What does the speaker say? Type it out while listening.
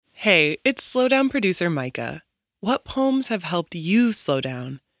Hey, it's Slowdown producer Micah. What poems have helped you slow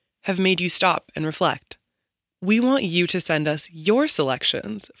down, have made you stop and reflect? We want you to send us your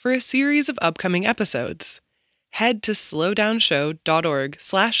selections for a series of upcoming episodes. Head to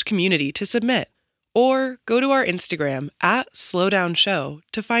slowdownshow.org/community to submit, or go to our Instagram @slowdownshow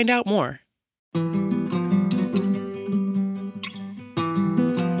to find out more.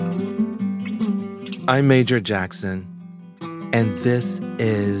 I'm Major Jackson, and this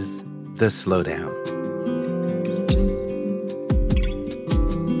is The Slowdown.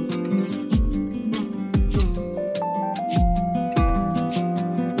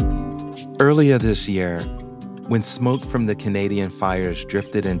 Earlier this year, when smoke from the Canadian fires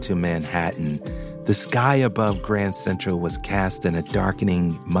drifted into Manhattan, the sky above Grand Central was cast in a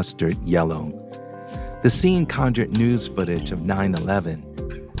darkening mustard yellow. The scene conjured news footage of 9/11.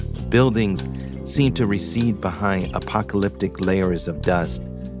 Buildings seemed to recede behind apocalyptic layers of dust.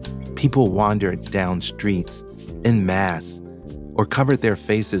 People wandered down streets en masse or covered their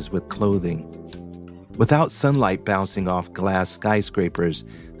faces with clothing. Without sunlight bouncing off glass skyscrapers,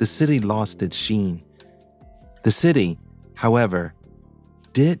 the city lost its sheen. The city, however,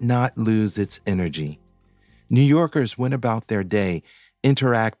 did not lose its energy. New Yorkers went about their day,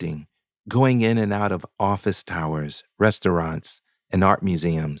 interacting, going in and out of office towers, restaurants, and art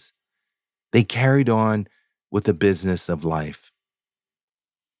museums. They carried on with the business of life.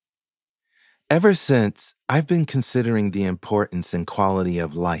 Ever since, I've been considering the importance and quality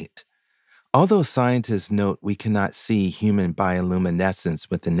of light. Although scientists note we cannot see human bioluminescence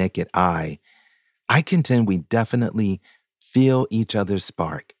with the naked eye, I contend we definitely feel each other's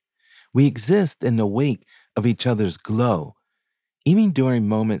spark. We exist in the wake of each other's glow, even during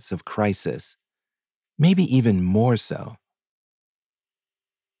moments of crisis, maybe even more so.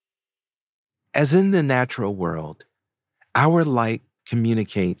 As in the natural world, our light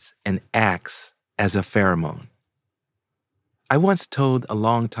communicates and acts as a pheromone. I once told a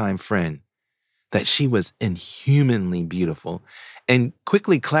longtime friend that she was inhumanly beautiful and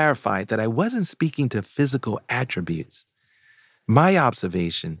quickly clarified that I wasn't speaking to physical attributes. My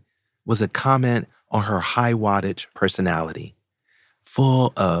observation was a comment on her high wattage personality,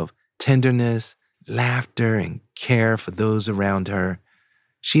 full of tenderness, laughter, and care for those around her.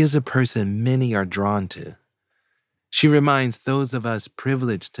 She is a person many are drawn to. She reminds those of us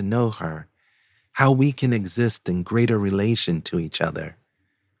privileged to know her how we can exist in greater relation to each other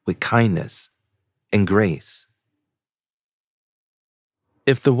with kindness and grace.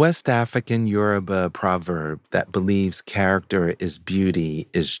 If the West African Yoruba proverb that believes character is beauty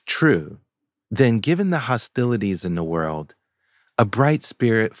is true, then given the hostilities in the world, a bright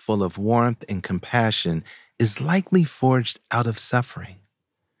spirit full of warmth and compassion is likely forged out of suffering.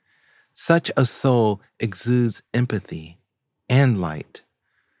 Such a soul exudes empathy and light,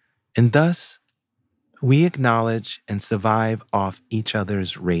 and thus we acknowledge and survive off each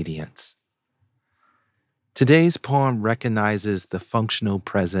other's radiance. Today's poem recognizes the functional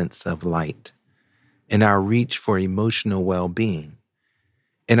presence of light in our reach for emotional well-being.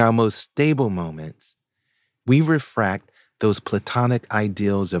 In our most stable moments, we refract those platonic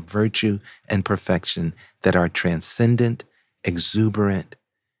ideals of virtue and perfection that are transcendent, exuberant,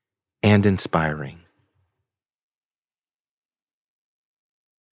 and inspiring.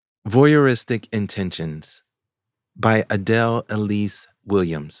 Voyeuristic Intentions by Adele Elise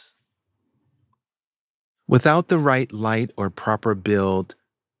Williams. Without the right light or proper build,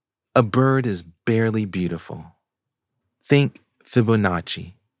 a bird is barely beautiful. Think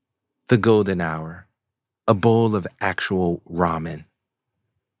Fibonacci, the golden hour, a bowl of actual ramen.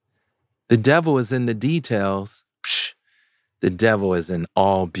 The devil is in the details. Psh, the devil is in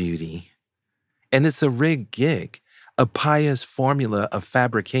all beauty. And it's a rigged gig, a pious formula of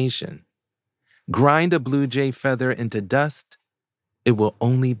fabrication. Grind a blue jay feather into dust, it will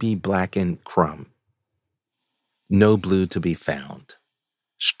only be blackened crumb. No blue to be found.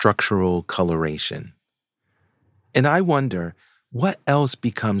 Structural coloration. And I wonder, what else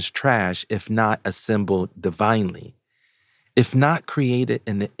becomes trash if not assembled divinely, if not created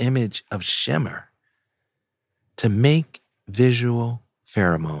in the image of shimmer? To make visual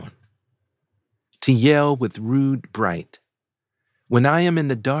pheromone. To yell with rude bright. When I am in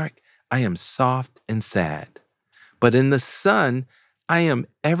the dark, I am soft and sad. But in the sun, I am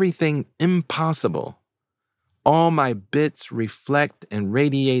everything impossible. All my bits reflect and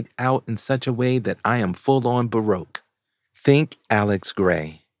radiate out in such a way that I am full-on Baroque. Think Alex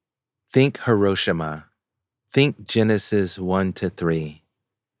Gray. Think Hiroshima. Think Genesis 1-3.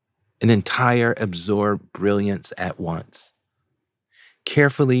 An entire absorbed brilliance at once.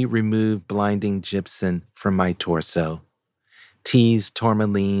 Carefully remove blinding gypsum from my torso. tease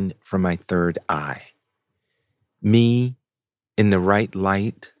tourmaline from my third eye. Me, in the right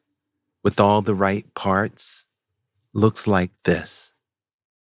light, with all the right parts, looks like this.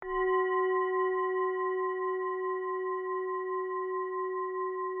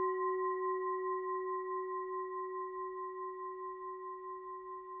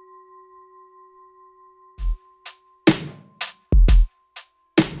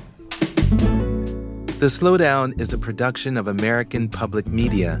 The Slowdown is a production of American Public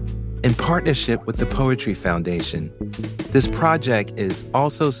Media in partnership with the Poetry Foundation. This project is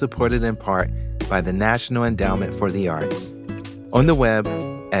also supported in part by the National Endowment for the Arts. On the web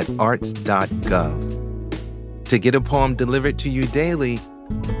at arts.gov. To get a poem delivered to you daily,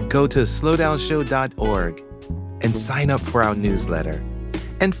 go to slowdownshow.org and sign up for our newsletter.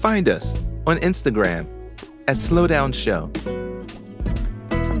 And find us on Instagram at slowdownshow.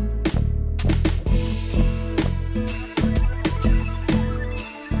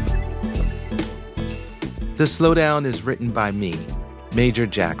 The Slowdown is written by me, Major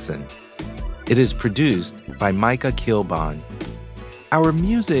Jackson. It is produced by Micah Kilbon. Our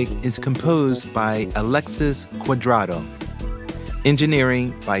music is composed by Alexis Cuadrado.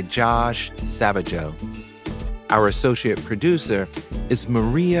 Engineering by Josh Savageau. Our associate producer is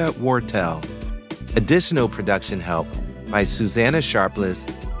Maria Wartell. Additional production help by Susanna Sharpless,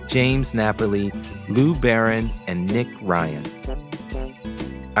 James Napoli, Lou Barron, and Nick Ryan.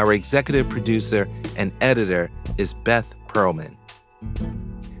 Our executive producer and editor is Beth Perlman.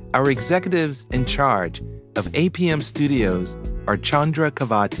 Our executives in charge of APM Studios are Chandra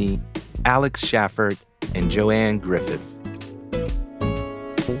Kavati, Alex Shafford, and Joanne Griffith.